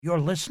You're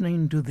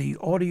listening to the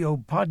audio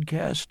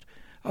podcast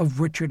of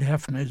Richard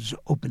Hefner's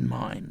Open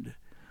Mind.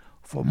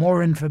 For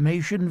more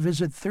information,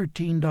 visit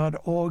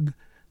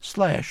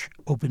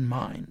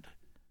 13.org/openmind.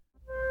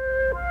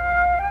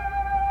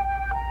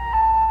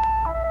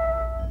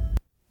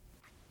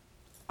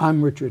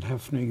 I'm Richard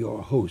Hefner,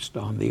 your host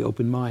on The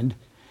Open Mind,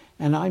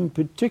 and I'm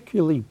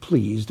particularly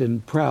pleased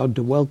and proud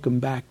to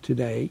welcome back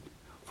today,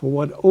 for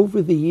what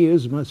over the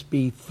years must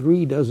be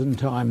 36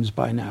 times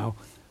by now,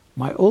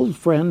 my old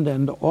friend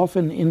and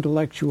often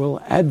intellectual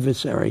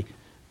adversary,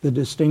 the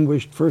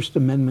distinguished First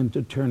Amendment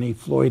attorney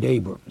Floyd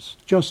Abrams,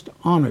 just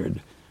honored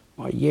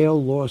by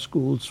Yale Law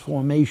School's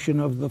formation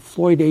of the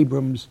Floyd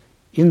Abrams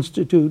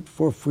Institute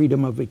for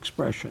Freedom of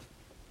Expression.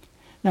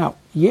 Now,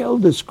 Yale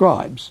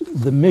describes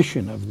the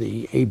mission of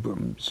the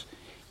Abrams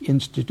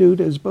Institute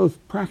as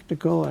both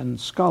practical and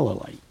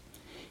scholarly.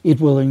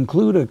 It will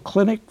include a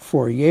clinic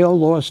for Yale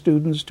law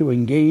students to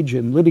engage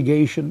in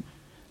litigation,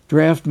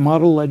 draft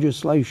model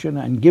legislation,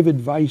 and give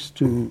advice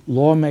to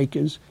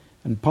lawmakers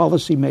and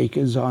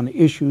policymakers on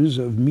issues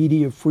of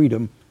media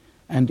freedom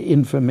and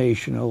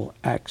informational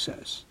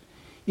access.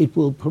 It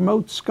will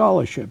promote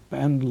scholarship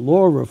and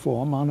law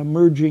reform on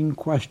emerging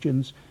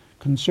questions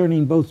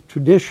concerning both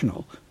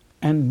traditional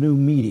and new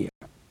media.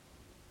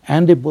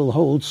 And it will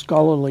hold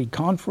scholarly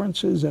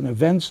conferences and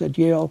events at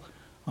Yale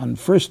on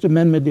First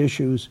Amendment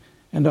issues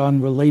and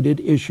on related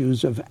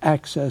issues of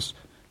access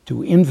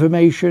to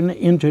information,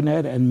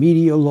 internet and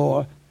media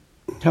law,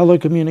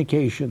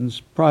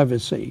 telecommunications,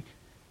 privacy,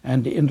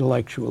 and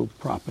intellectual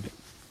property.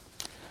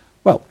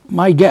 Well,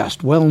 my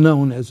guest, well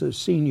known as a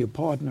senior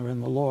partner in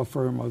the law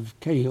firm of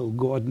Cahill,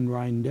 Gordon,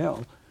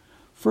 Reindel,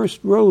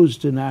 first rose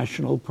to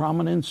national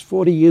prominence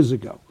 40 years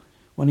ago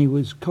when he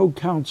was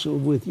co-counsel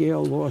with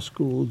Yale Law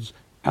School's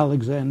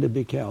Alexander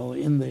Bickel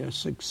in their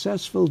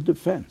successful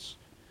defense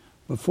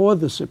before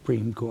the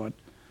Supreme Court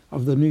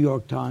of the New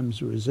York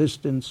Times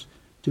resistance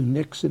to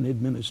Nixon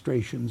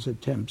administration's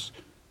attempts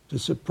to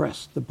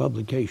suppress the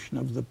publication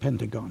of the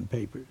Pentagon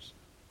Papers.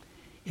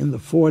 In the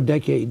 4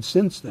 decades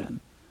since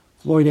then,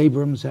 Floyd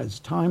Abrams has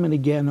time and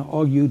again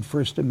argued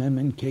First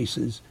Amendment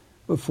cases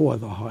before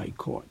the High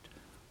Court.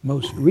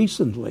 Most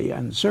recently,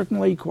 and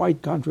certainly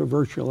quite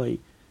controversially,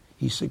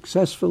 he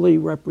successfully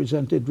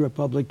represented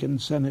Republican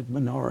Senate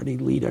Minority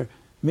Leader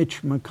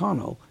Mitch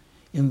McConnell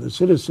in the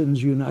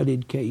Citizens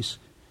United case,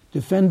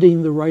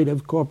 defending the right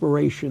of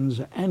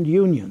corporations and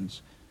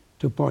unions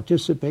to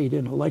participate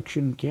in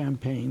election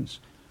campaigns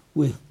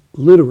with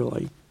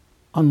literally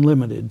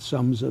unlimited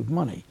sums of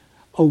money.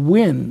 A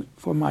win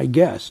for my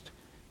guest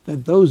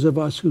that those of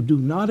us who do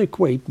not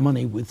equate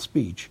money with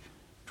speech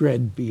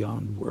dread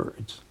beyond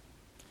words.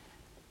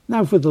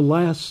 Now, for the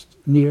last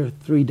near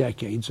 3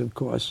 decades, of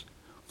course,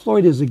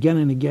 Floyd has again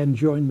and again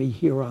joined me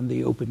here on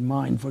The Open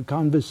Mind for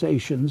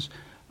conversations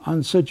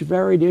on such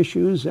varied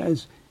issues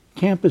as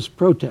campus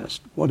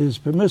protest, what is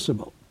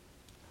permissible,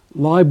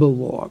 libel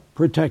law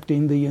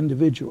protecting the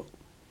individual,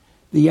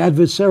 the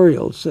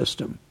adversarial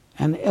system,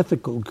 an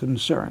ethical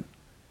concern,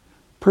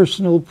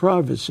 personal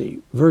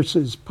privacy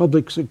versus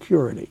public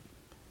security,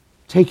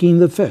 taking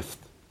the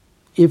fifth,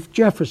 if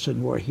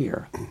Jefferson were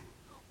here,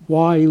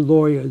 why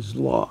lawyers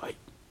lie,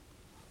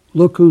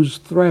 look who's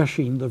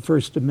thrashing the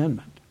First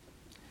Amendment,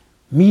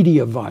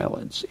 media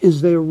violence, is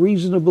there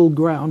reasonable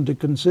ground to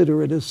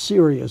consider it a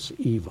serious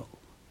evil,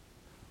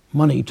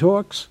 money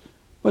talks,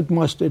 but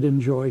must it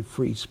enjoy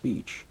free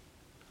speech,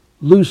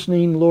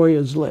 loosening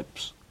lawyers'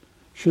 lips,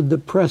 should the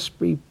press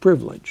be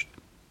privileged,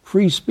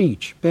 free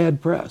speech,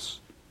 bad press,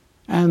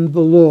 and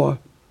the law,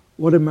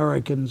 what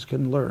Americans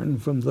can learn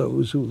from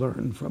those who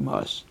learn from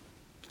us.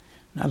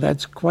 Now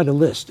that's quite a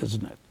list,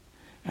 isn't it?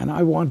 And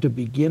I want to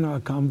begin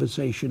our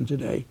conversation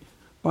today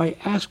by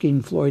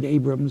asking Floyd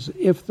Abrams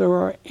if there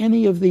are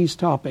any of these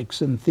topics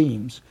and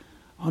themes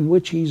on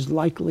which he's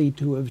likely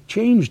to have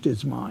changed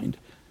his mind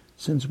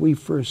since we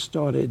first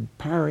started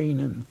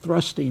parrying and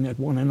thrusting at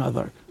one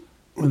another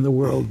when the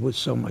world was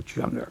so much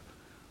younger.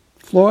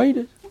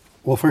 Floyd?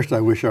 Well, first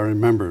I wish I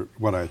remembered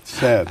what I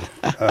said.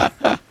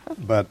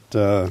 But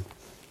I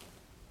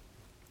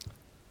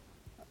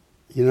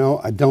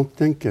don't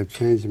think I've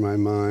changed my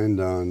mind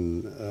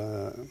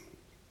on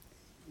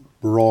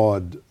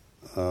broad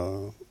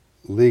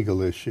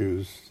legal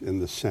issues in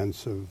the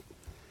sense of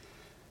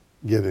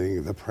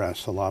giving the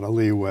press a lot of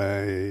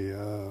leeway,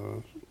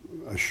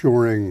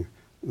 assuring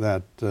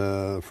that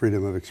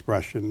freedom of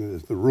expression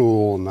is the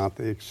rule, not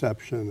the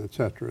exception, et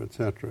cetera, et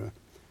cetera.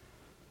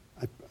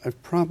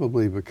 I've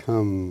probably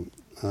become,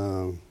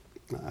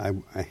 I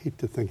hate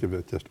to think of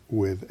it just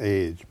with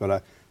age, but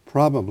I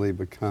probably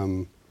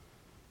become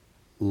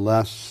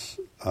less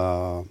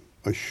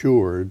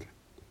assured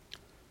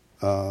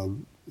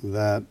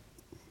that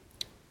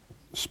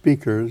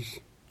speakers,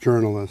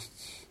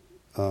 journalists,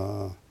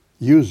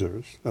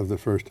 users of the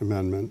First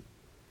Amendment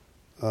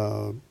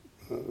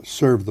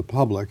serve the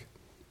public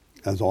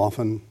as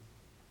often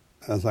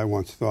as I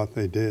once thought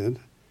they did.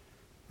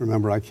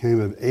 Remember, I came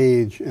of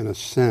age, in a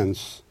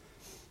sense,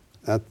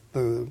 at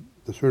the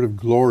sort of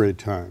glory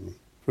time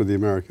for the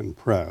American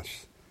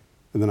press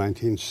in the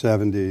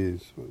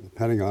 1970s, the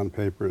Pentagon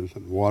Papers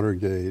and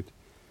Watergate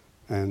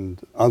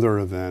and other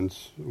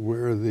events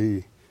where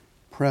the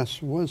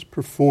press was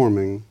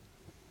performing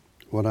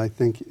what I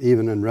think,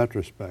 even in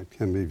retrospect,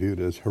 can be viewed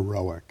as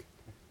heroic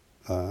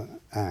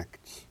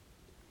acts.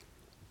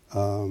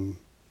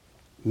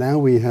 Now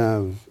we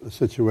have a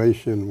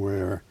situation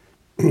where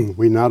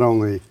we not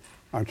only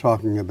are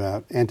talking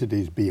about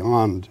entities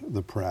beyond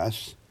the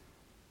press,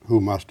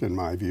 who must, in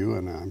my view,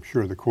 and I'm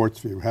sure the court's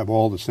view, have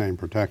all the same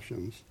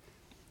protections.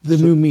 The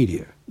new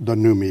media. The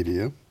new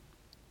media.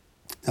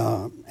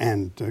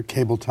 And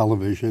cable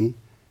television,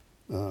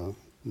 no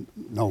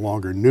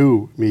longer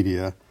new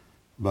media,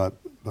 but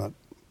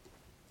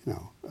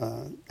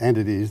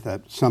entities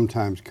that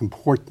sometimes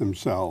comport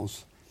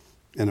themselves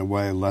in a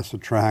way less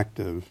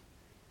attractive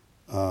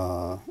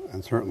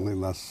and certainly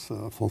less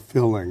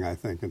fulfilling, I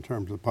think, in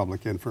terms of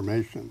public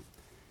information.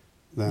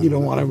 You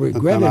don't want to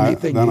regret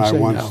anything than you I say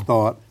once now.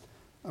 thought.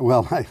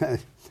 Well,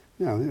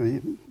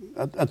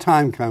 a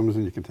time comes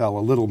and you can tell a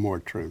little more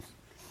truth.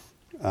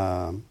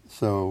 As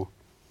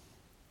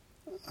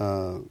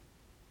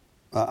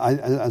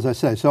I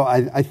say,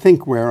 I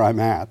think where I'm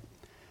at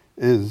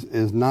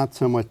is not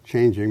so much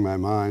changing my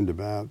mind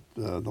about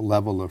the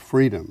level of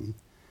freedom,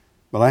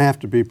 but I have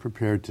to be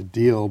prepared to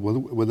deal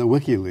with the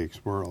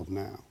WikiLeaks world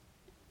now.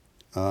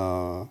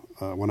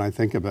 When I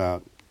think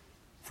about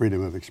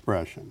freedom of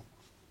expression,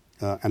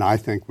 and I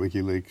think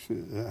WikiLeaks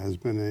has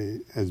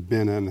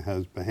been and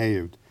has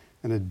behaved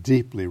in a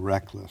deeply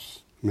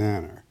reckless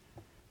manner.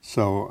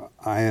 So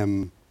I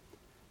am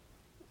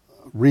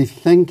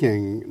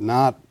rethinking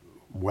not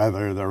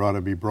whether there ought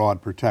to be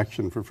broad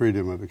protection for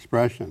freedom of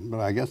expression,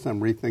 but I guess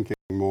I'm rethinking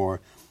more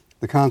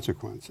the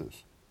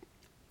consequences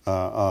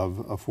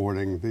of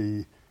affording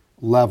the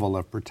level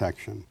of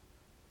protection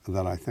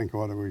that I think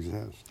ought to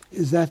exist.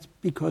 Is that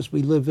because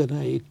we live in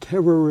a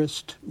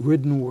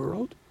terrorist-ridden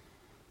world?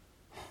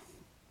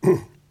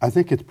 I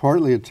think it's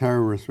partly a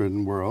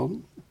terrorist-ridden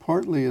world.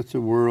 Partly it's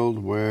a world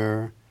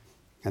where,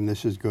 and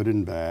this is good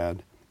and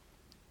bad,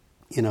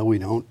 we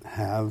don't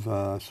have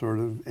sort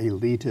of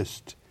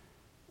elitist,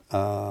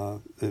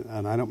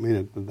 and I don't mean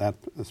it that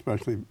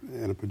especially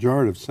in a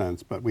pejorative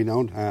sense, but we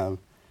don't have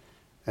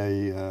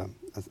a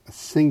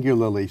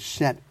singularly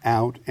set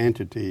out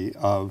entity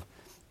of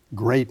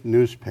great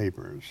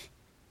newspapers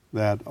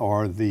that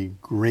are the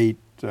great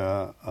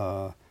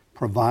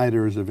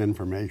providers of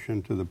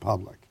information to the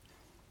public.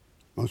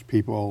 Most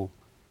people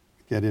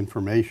get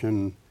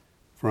information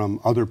from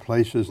other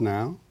places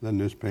now than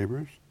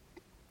newspapers,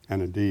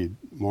 and indeed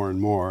more and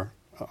more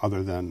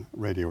other than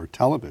radio or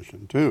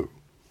television too,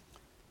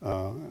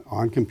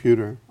 on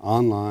computer,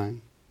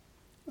 online.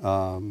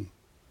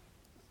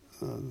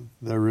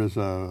 There is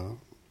a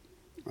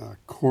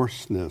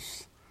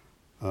coarseness,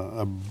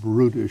 a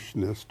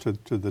brutishness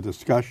to the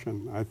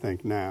discussion, I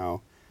think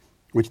now,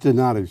 which did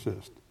not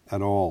exist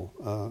at all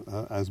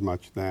as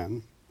much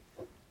then.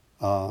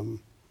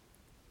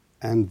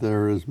 And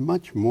there is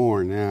much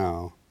more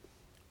now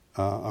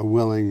a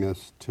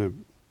willingness to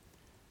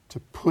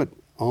put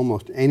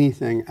almost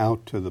anything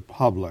out to the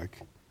public.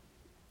 I'm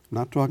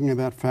not talking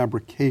about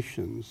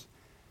fabrications,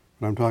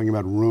 but I'm talking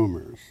about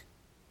rumors.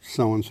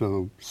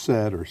 So-and-so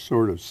said or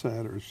sort of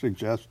said or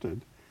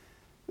suggested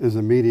is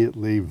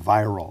immediately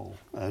viral,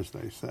 as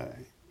they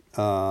say.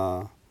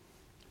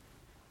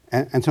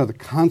 And so the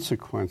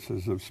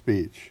consequences of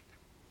speech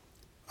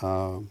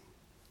are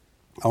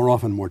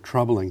often more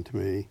troubling to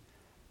me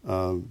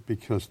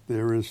because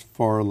there is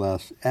far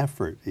less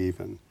effort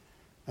even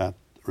at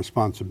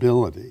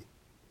responsibility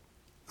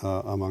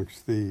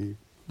amongst the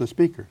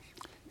speakers.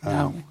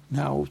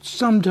 Now,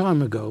 some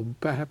time ago,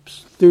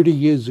 perhaps 30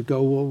 years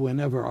ago or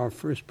whenever our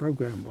first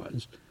program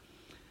was,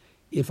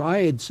 if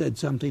I had said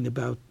something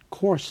about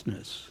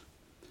coarseness,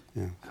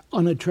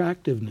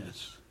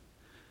 unattractiveness,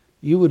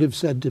 you would have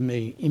said to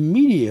me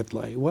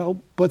immediately,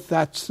 well, but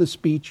that's the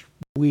speech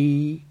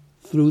we,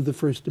 through the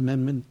First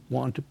Amendment,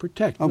 want to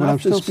protect,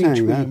 not the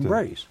speech we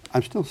embrace.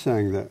 I'm still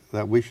saying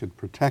that we should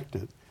protect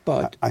it.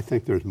 But I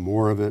think there's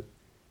more of it,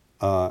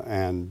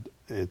 and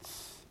it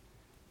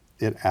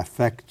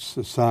affects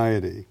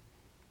society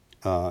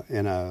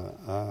in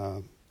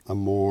a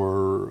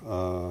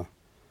more,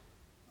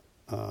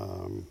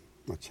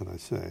 what should I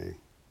say,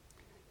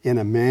 in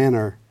a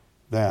manner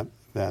that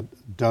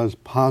does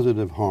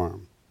positive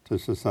harm to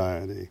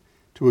society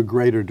to a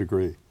greater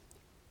degree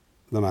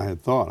than I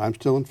had thought. I'm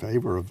still in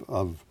favor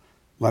of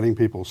letting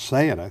people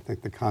say it. I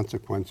think the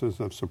consequences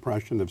of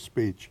suppression of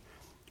speech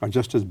are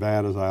just as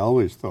bad as I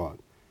always thought.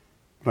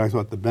 But I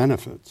thought the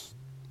benefits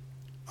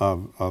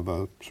of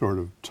a sort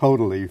of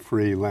totally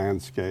free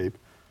landscape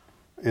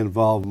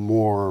involve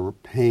more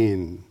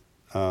pain,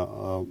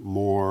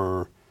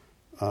 more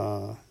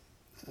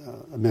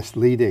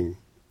misleading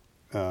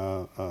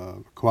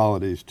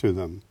qualities to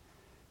them,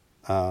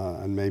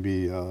 and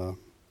maybe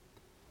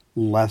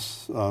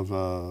less of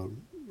a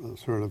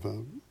sort of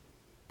a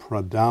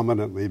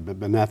predominantly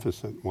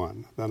beneficent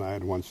one than I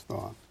had once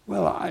thought.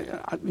 Well,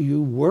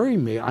 you worry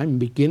me. I'm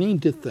beginning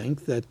to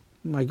think that,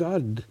 my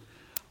God,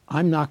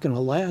 I'm not going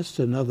to last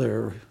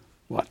another,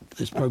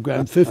 this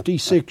program,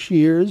 56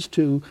 years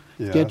to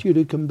get you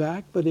to come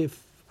back. But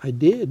if I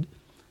did,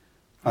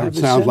 I would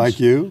sound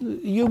like you?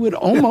 You would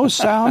almost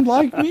sound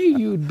like me.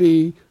 You'd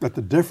be... But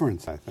the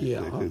difference, I think,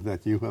 Dick, is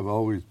that you have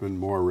always been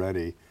more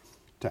ready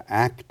to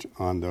act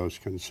on those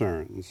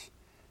concerns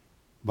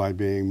by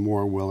being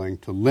more willing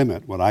to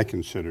limit what I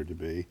consider to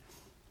be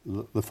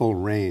the full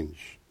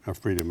range of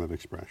freedom of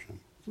expression.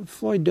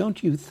 Floyd,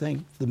 don't you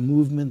think the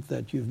movement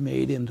that you've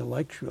made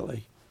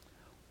intellectually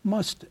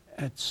must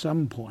at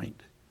some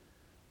point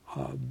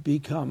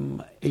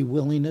become a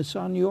willingness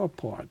on your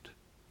part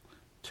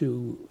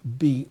to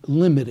be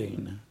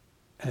limiting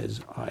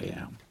as I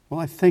am? Well,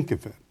 I think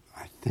of it.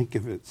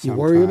 Sometimes. You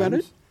worry about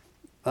it?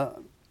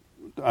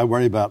 I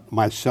worry about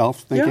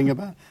myself thinking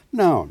about it?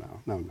 No.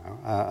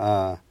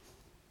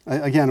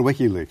 Again,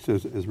 WikiLeaks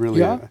is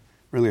really a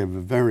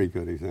very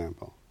good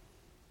example,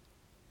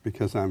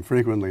 because I'm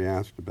frequently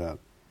asked about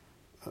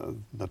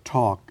the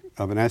talk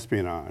of an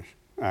Espionage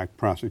Act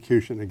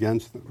prosecution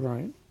against them.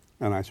 Right.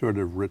 And I sort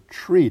of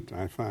retreat,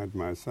 I find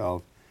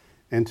myself,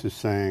 into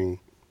saying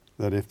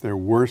that if there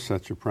were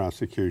such a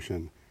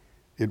prosecution,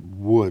 it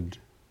would,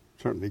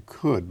 certainly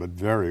could, but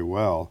very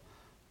well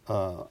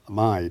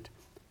might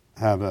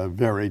have a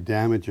very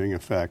damaging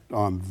effect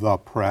on the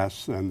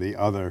press and the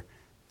other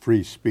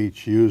free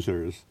speech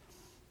users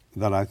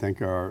that I think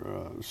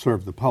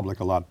serve the public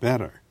a lot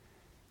better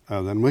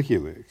than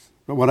WikiLeaks.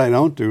 But what I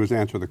don't do is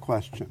answer the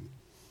question.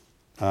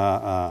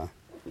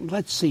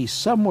 Let's see,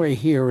 somewhere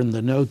here in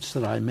the notes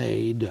that I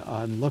made,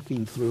 I'm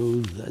looking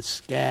through the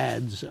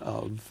scads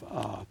of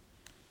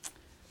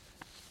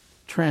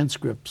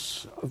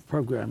transcripts of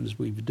programs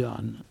we've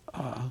done,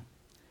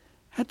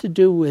 had to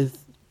do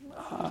with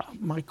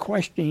my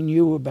questioning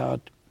you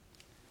about,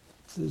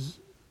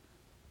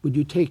 would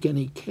you take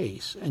any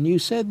case? And you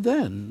said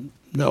then,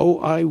 no,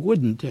 I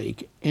wouldn't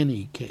take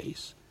any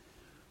case.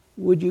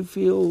 Would you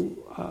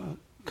feel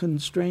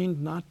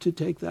constrained not to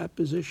take that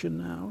position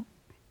now,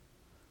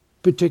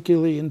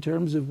 particularly in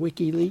terms of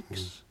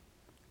WikiLeaks?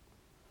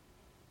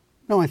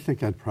 No, I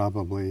think I'd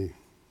probably,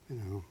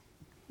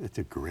 it's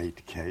a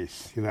great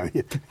case.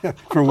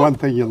 For one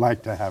thing, you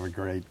like to have a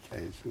great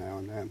case now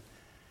and then.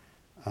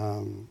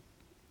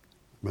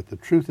 But the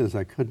truth is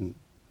I couldn't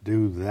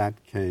do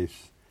that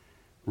case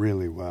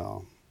really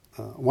well.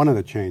 One of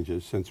the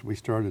changes since we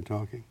started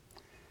talking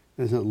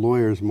is that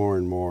lawyers more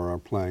and more are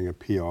playing a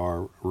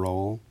PR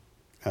role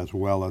as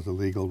well as a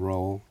legal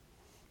role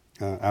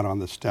out on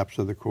the steps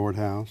of the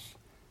courthouse,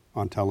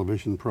 on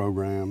television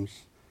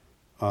programs,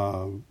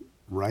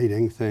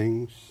 writing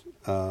things,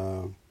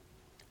 and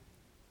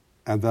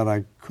that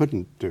I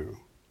wouldn't do.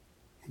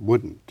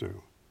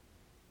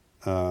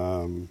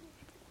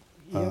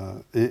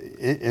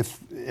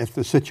 If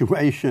the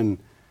situation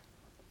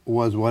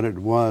was what it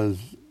was,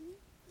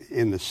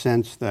 in the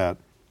sense that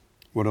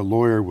what a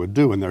lawyer would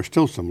do, and there are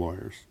still some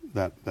lawyers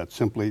that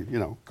simply,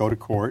 go to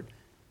court,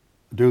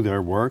 do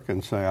their work,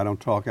 and say, I don't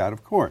talk out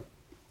of court.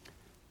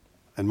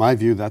 In my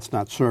view, that's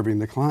not serving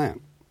the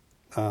client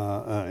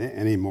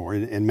anymore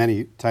in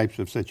many types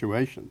of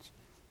situations.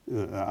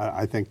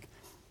 I think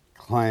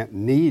client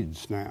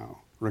needs now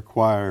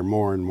require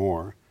more and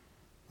more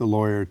the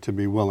lawyer to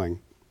be willing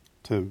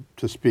to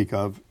speak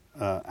of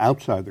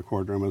outside the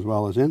courtroom as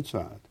well as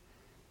inside.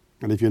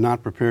 And if you're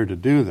not prepared to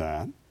do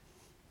that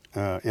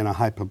in a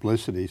high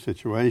publicity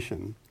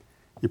situation,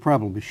 you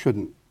probably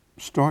shouldn't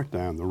start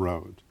down the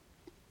road.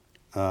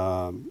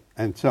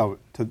 And so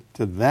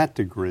to that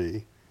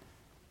degree,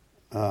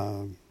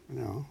 I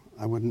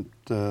wouldn't,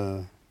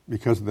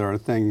 because there are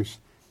things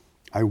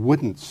I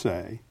wouldn't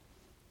say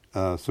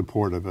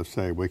supportive of,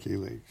 say,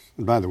 WikiLeaks.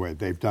 And by the way,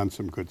 they've done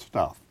some good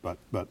stuff, but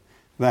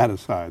that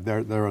aside,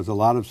 there is a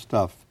lot of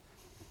stuff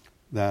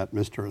that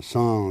Mr.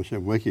 Assange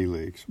at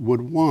WikiLeaks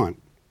would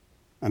want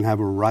and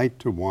have a right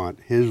to want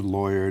his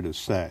lawyer to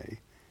say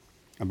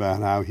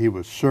about how he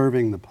was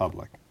serving the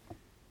public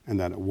and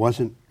that it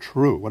wasn't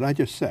true. What I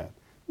just said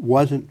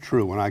wasn't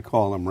true when I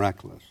call him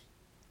reckless.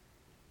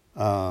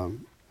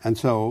 And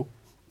so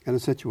in a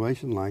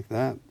situation like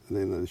that,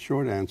 the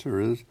short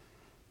answer is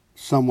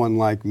someone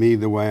like me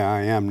the way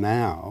I am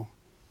now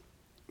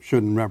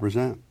shouldn't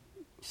represent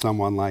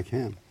someone like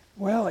him.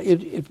 Well,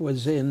 it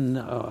was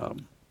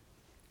in...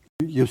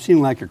 You seem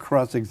like a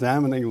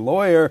cross-examining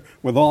lawyer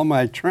with all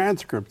my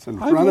transcripts in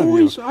front of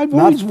you. I've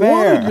always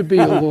wanted to be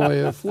a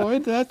lawyer,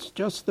 Floyd. That's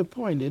just the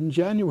point. In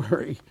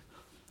January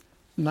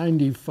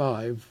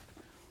 95,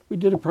 we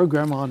did a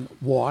program on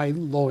why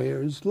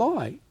lawyers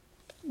lie,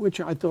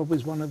 which I thought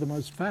was one of the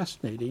most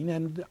fascinating.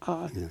 And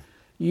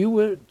you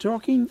were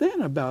talking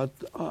then about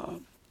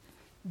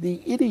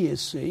the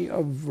idiocy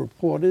of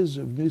reporters,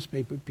 of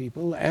newspaper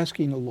people,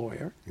 asking a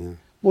lawyer,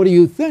 what do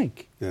you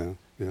think? Yeah.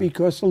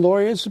 Because the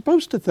lawyer is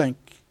supposed to think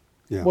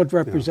what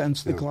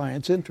represents the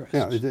client's interests.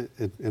 Yeah,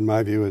 in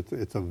my view,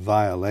 it's a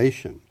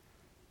violation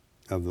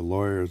of the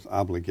lawyer's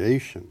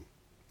obligation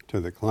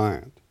to the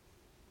client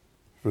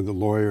for the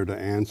lawyer to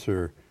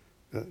answer,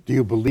 do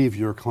you believe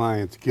your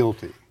client's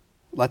guilty?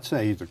 Let's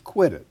say he's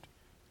acquitted.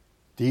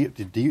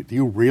 Do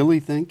you really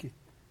think he's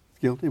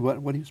guilty?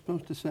 What are you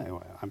supposed to say?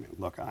 Well, I mean,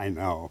 look, I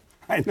know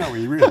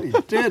he really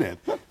did it.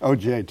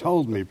 O.J.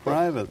 told me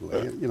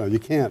privately. You know, you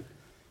can't.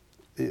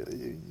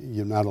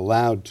 You're not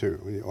allowed to.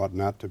 You ought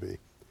not to be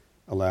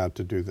allowed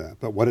to do that.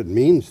 But what it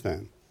means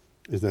then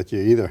is that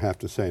you either have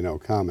to say no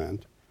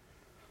comment,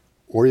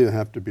 or you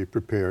have to be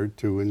prepared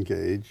to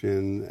engage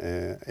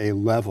in a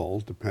level,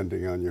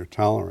 depending on your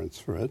tolerance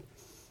for it,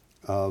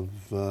 of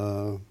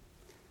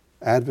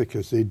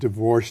advocacy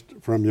divorced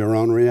from your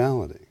own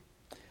reality.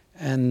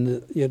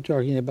 And you're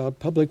talking about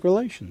public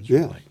relations,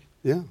 really.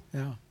 Yeah.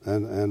 Yeah.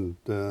 And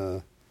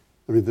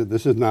I mean,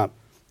 this is not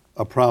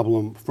a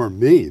problem for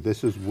me.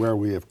 This is where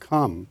we have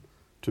come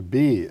to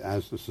be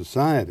as a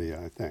society,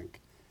 I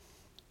think.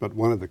 But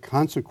one of the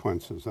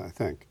consequences, I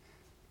think,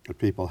 that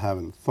people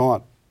haven't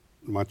thought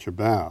much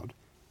about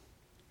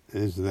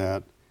is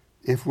that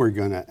if we're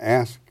going to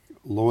ask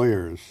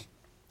lawyers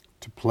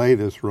to play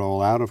this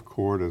role out of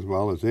court as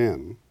well as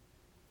in,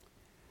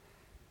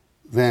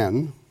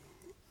 then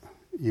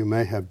you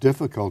may have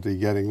difficulty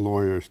getting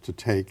lawyers to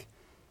take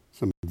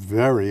some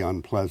very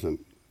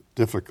unpleasant,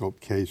 difficult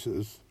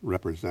cases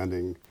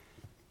representing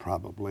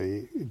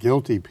probably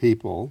guilty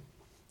people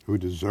who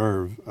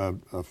deserve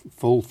a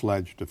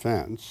full-fledged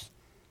defense,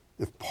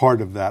 if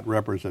part of that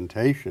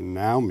representation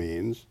now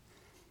means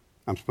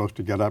I'm supposed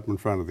to get up in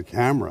front of the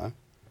camera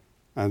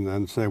and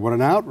then say, what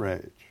an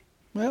outrage.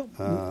 Well,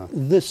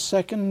 this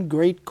second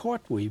great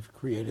court we've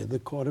created, the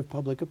Court of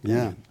Public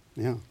Opinion.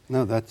 Yeah.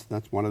 No, that's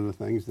one of the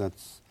things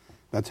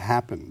that's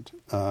happened.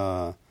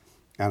 And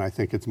I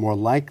think it's more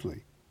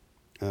likely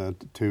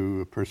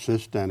to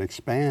persist and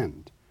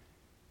expand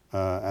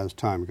as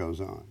time goes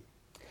on.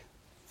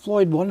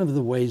 Floyd, one of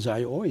the ways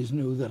I always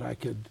knew that I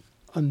could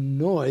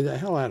annoy the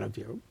hell out of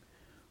you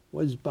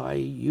was by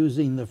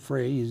using the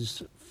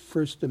phrase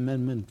First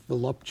Amendment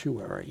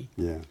voluptuary.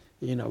 Yeah.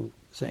 You know,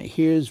 saying,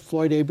 here's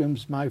Floyd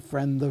Abrams, my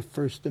friend, the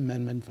First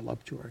Amendment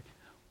voluptuary.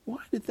 Why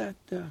did that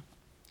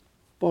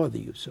bother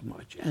you so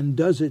much? And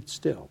does it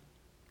still?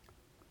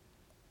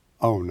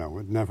 Oh, no,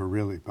 it never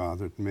really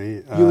bothered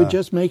me. You were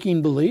just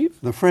making believe?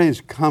 The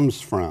phrase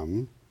comes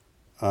from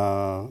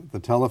the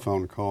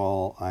telephone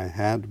call I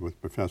had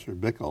with Professor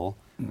Bickel,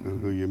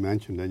 who you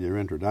mentioned in your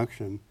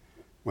introduction,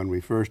 when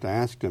we first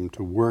asked him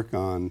to work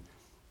on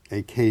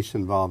a case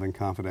involving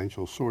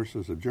confidential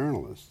sources of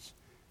journalists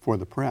for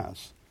the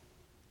press.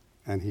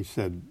 And he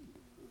said,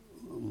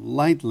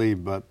 lightly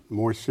but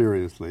more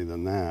seriously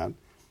than that,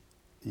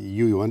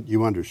 you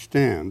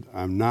understand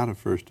I'm not a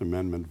First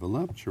Amendment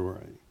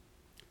voluptuary.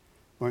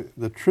 Well,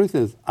 the truth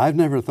is, I've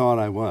never thought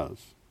I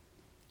was.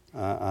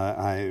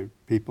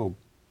 People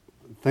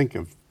think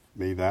of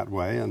me that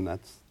way, and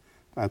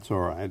that's all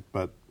right.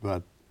 But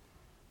I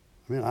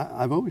mean,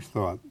 I've always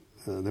thought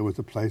there was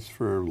a place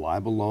for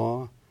libel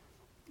law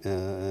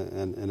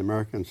in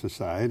American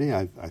society.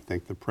 I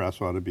think the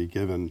press ought to be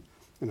given,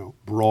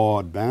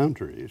 broad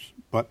boundaries,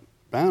 but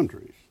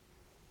boundaries.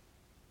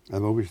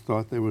 I've always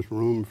thought there was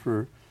room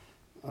for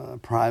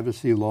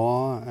privacy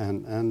law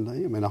and I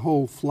mean a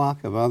whole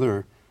flock of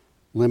other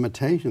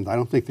limitations. I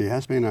don't think the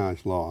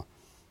espionage law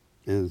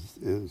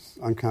is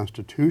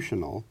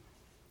unconstitutional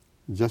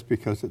just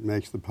because it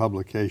makes the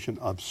publication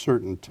of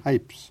certain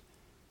types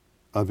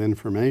of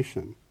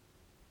information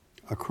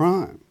a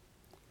crime.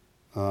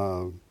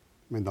 I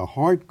mean, the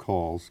hard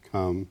calls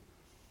come,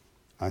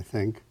 I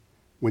think,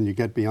 when you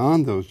get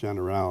beyond those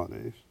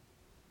generalities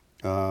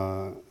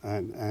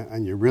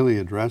and you're really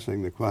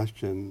addressing the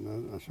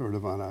question sort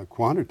of on a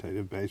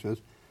quantitative basis.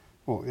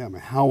 Well, yeah, I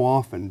mean, how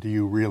often do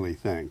you really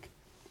think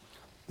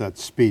that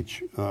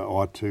speech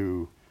ought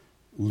to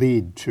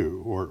lead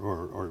to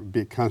or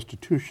be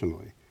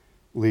constitutionally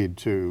lead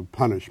to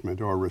punishment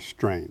or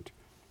restraint?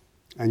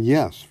 And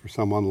yes, for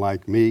someone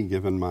like me,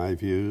 given my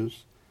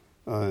views,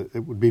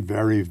 it would be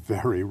very,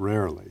 very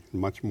rarely,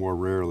 much more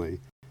rarely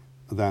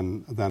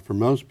than for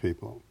most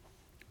people.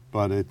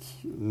 But it's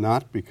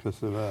not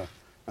because of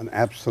an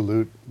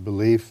absolute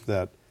belief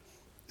that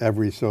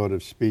every sort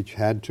of speech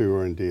had to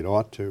or indeed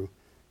ought to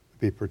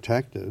be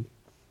protected.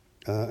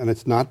 And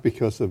it's not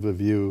because of a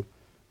view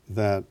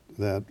that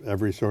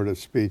every sort of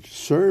speech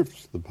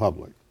serves the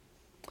public.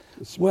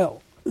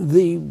 Well,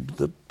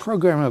 the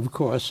program, of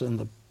course, and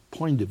the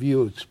point of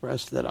view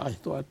expressed that I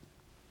thought,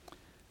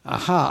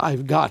 aha,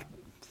 I've got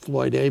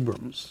Floyd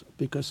Abrams,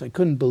 because I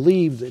couldn't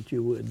believe that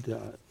you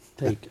would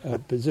take a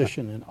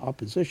position in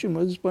opposition,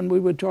 was when we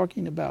were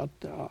talking about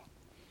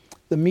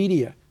the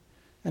media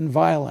and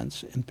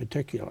violence in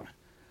particular.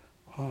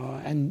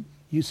 And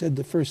you said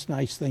the first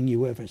nice thing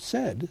you ever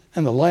said,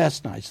 and the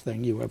last nice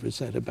thing you ever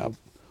said about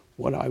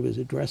what I was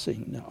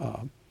addressing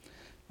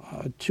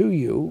to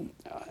you,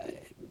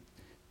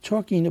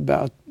 talking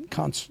about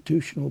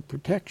constitutional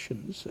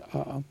protections.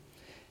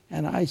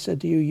 And I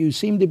said to you, you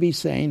seem to be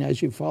saying,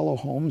 as you follow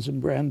Holmes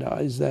and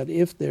Brandeis, that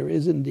if there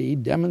is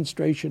indeed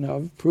demonstration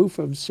of proof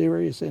of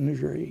serious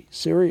injury,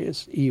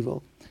 serious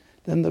evil,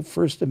 then the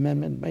First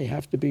Amendment may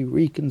have to be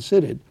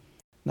reconsidered,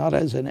 not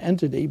as an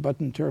entity, but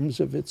in terms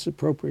of its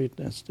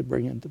appropriateness to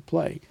bring into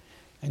play.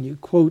 And you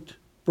quote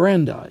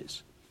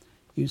Brandeis.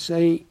 You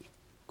say,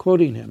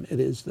 quoting him, "It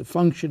is the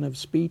function of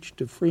speech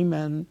to free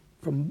men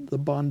from the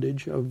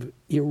bondage of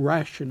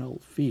irrational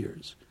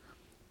fears.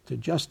 To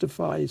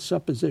justify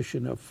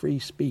supposition of free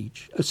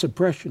speech, a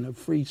suppression of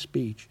free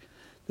speech,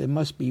 there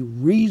must be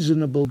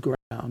reasonable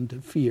ground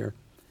to fear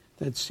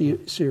that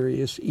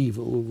serious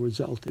evil will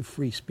result if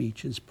free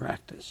speech is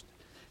practiced.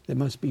 There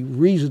must be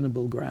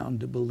reasonable ground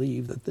to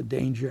believe that the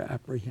danger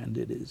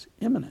apprehended is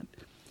imminent."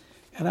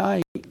 And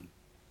I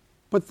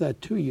put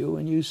that to you,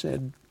 and you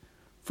said,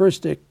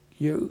 first, Dick,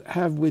 you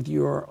have with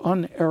your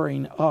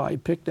unerring eye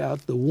picked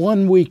out the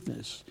one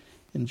weakness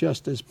in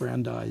Justice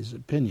Brandeis'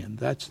 opinion.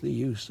 That's the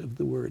use of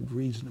the word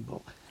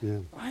reasonable. Yeah.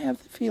 I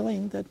have the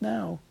feeling that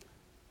now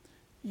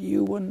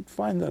you wouldn't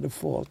find that a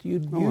fault.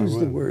 You'd use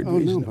the word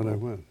reasonable. No, but I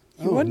would.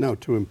 You wouldn't? No,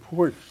 to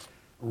import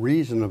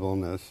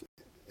reasonableness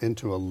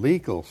into a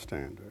legal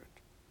standard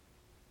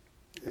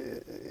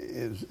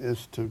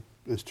is to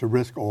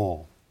risk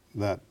all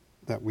that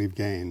we've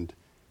gained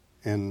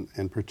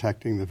in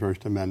protecting the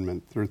First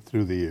Amendment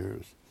through the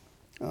years.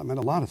 I mean,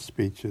 a lot of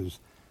speech is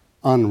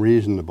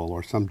unreasonable,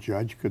 or some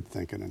judge could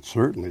think it, and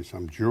certainly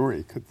some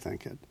jury could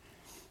think it.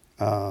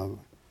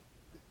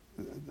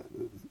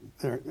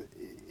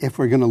 If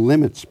we're going to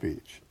limit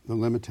speech, the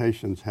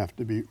limitations have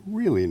to be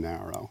really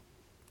narrow.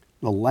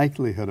 The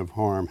likelihood of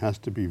harm has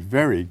to be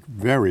very,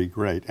 very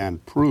great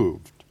and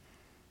proved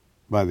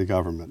by the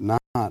government,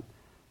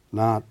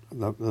 not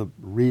the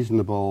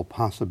reasonable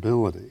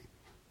possibility.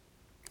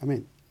 I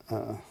mean,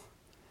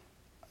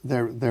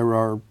 there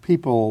are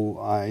people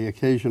I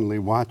occasionally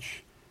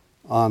watch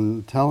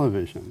on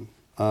television,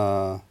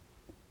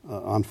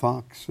 on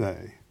Fox,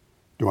 say.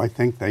 Do I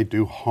think they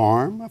do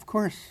harm? Of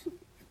course,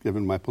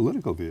 given my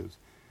political views.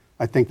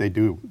 I think they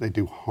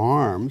do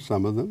harm,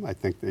 some of them. I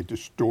think they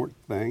distort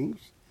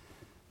things.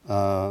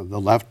 The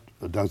left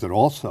does it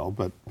also,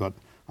 but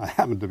I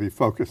happen to be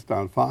focused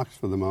on Fox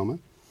for the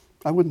moment.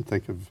 I wouldn't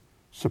think of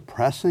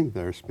suppressing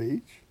their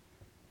speech.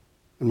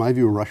 In my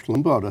view, Rush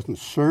Limbaugh doesn't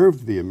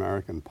serve the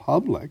American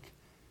public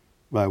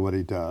by what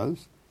he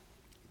does,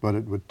 but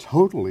it would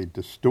totally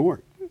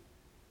distort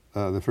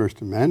the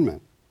First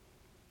Amendment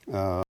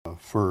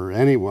for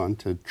anyone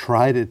to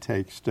try to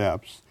take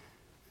steps,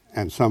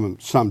 and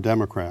some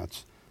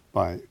Democrats,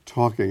 by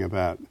talking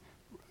about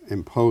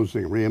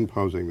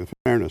reimposing the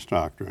Fairness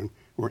Doctrine,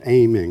 were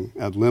aiming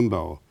at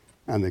Limbaugh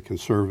and the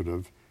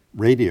conservative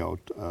radio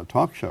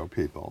talk show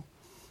people.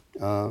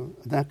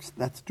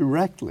 That's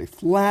directly,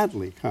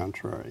 flatly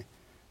contrary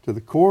to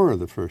the core of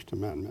the First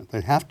Amendment.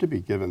 They have to be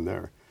given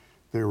their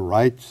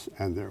rights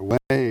and their way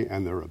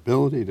and their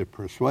ability to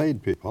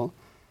persuade people.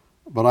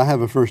 But I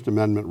have a First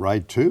Amendment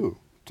right, too,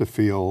 to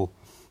feel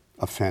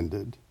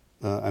offended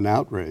and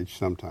outraged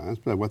sometimes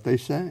by what they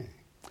say.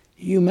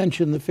 You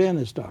mentioned the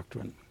Fairness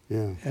Doctrine.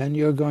 Yeah. And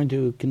you're going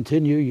to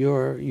continue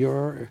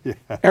your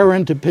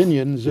errant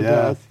opinions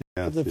about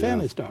the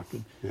Fairness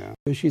Doctrine. Yeah.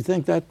 Because you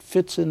think that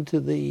fits into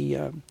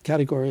the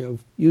category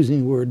of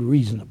using the word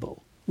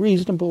reasonable.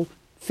 Reasonable,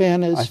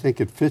 fairness. I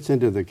think it fits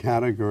into the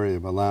category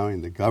of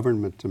allowing the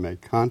government to make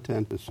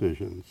content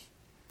decisions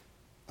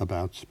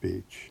about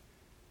speech,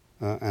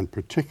 and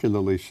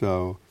particularly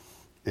so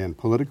in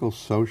political,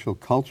 social,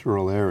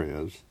 cultural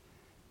areas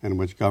in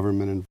which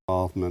government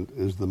involvement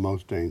is the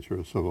most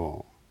dangerous of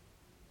all.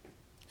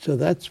 So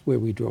that's where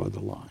we draw the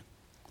line.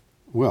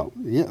 Well,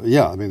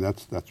 yeah. I mean,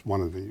 that's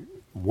one of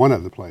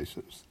the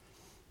places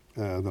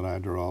that I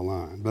draw a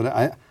line.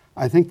 But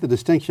I think the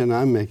distinction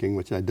I'm making,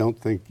 which I don't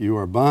think you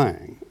are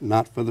buying,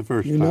 not for the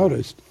first time. You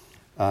noticed.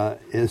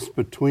 Is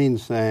between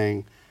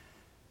saying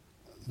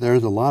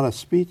there's a lot of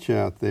speech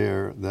out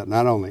there that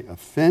not only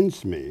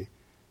offends me,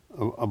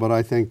 but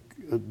I think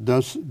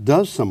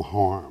does some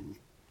harm.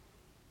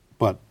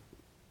 But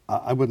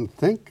I wouldn't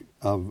think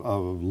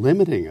of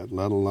limiting it,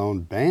 let alone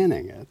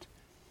banning it.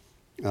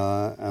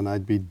 And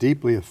I'd be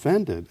deeply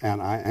offended,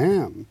 and I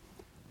am,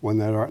 when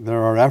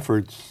there are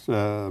efforts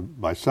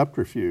by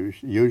subterfuge,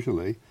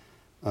 usually,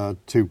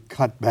 to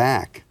cut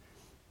back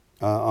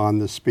on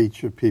the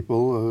speech of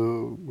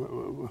people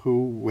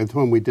with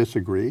whom we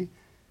disagree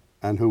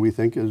and who we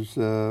think is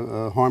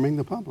harming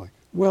the public.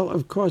 Well,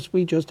 of course,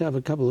 we just have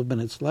a couple of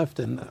minutes left,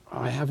 and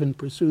I haven't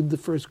pursued the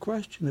first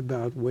question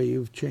about where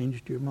you've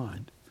changed your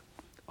mind.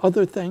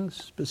 Other things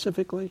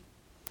specifically?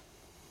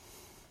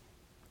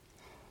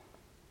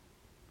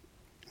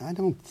 I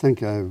don't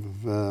think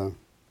I've.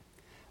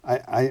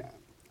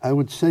 I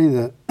would say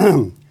that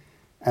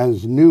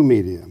as new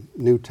media,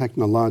 new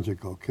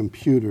technological,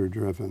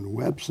 computer-driven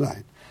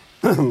website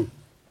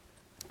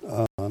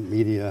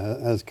media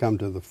has come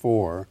to the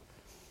fore,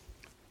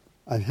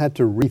 I've had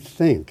to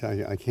rethink.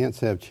 I can't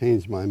say I've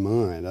changed my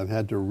mind. I've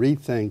had to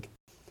rethink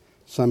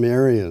some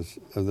areas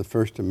of the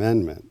First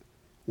Amendment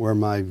where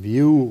my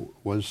view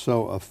was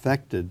so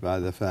affected by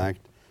the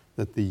fact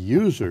that the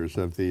users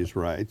of these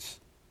rights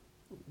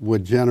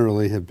would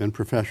generally have been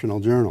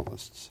professional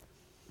journalists.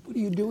 What are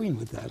you doing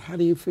with that? How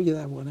do you figure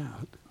that one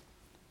out?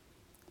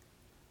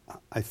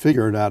 I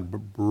figure it out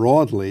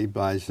broadly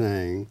by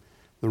saying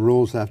the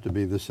rules have to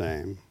be the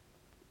same.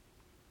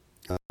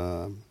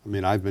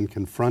 I've been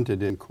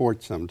confronted in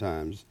court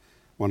sometimes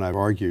when I've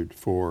argued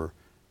for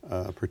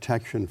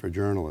protection for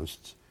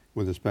journalists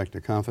with respect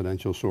to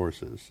confidential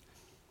sources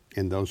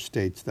in those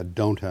states that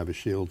don't have a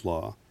shield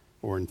law,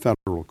 or in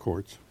federal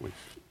courts, which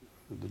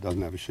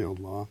doesn't have a shield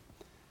law.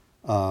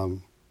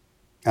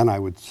 And I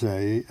would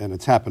say, and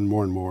it's happened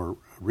more and more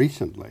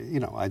recently,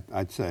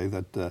 I'd say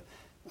that the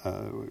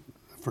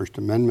First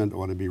Amendment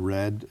ought to be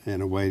read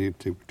in a way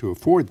to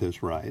afford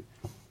this right.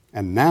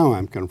 And now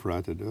I'm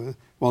confronted with it.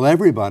 Well,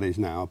 everybody's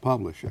now a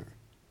publisher.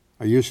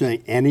 Are you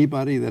saying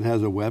anybody that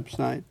has a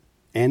website,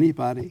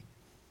 anybody,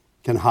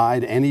 can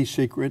hide any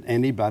secret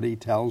anybody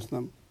tells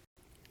them?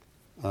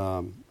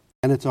 And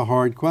it's a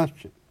hard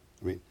question.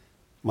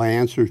 My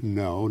answer is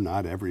no,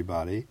 not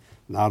everybody,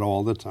 not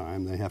all the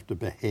time. They have to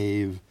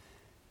behave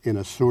in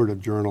a sort of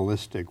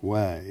journalistic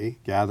way,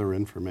 gather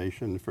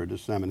information for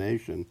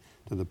dissemination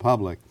to the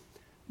public.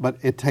 But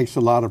it takes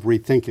a lot of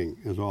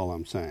rethinking, is all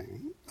I'm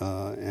saying.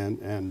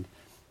 And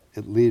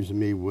it leaves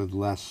me with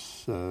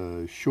less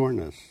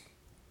sureness,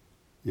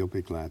 you'll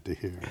be glad to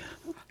hear,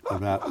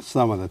 about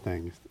some of the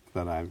things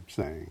that I'm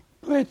saying.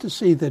 Glad to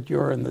see that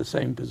you're in the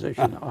same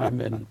position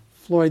I'm in.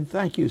 Floyd,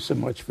 thank you so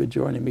much for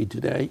joining me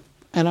today.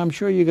 And I'm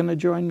sure you're going to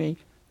join me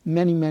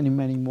many, many,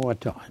 many more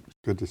times.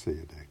 Good to see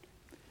you, Dick.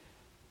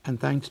 And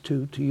thanks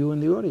to you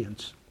and the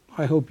audience.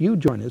 I hope you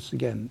join us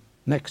again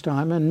next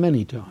time and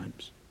many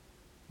times.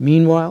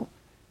 Meanwhile,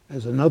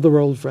 as another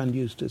old friend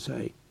used to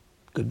say,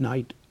 good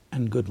night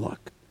and good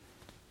luck.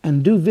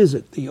 And do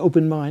visit the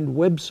Open Mind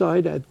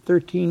website at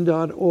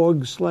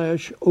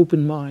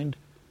 13.org/openmind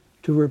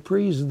to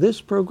reprise this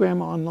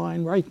program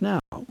online right now,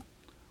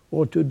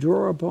 or to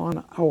draw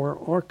upon our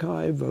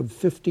archive of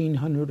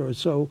 1,500 or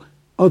so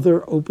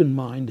other Open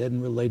Mind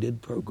and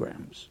related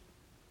programs.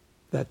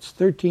 That's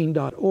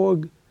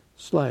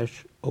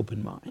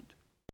 13.org/openmind.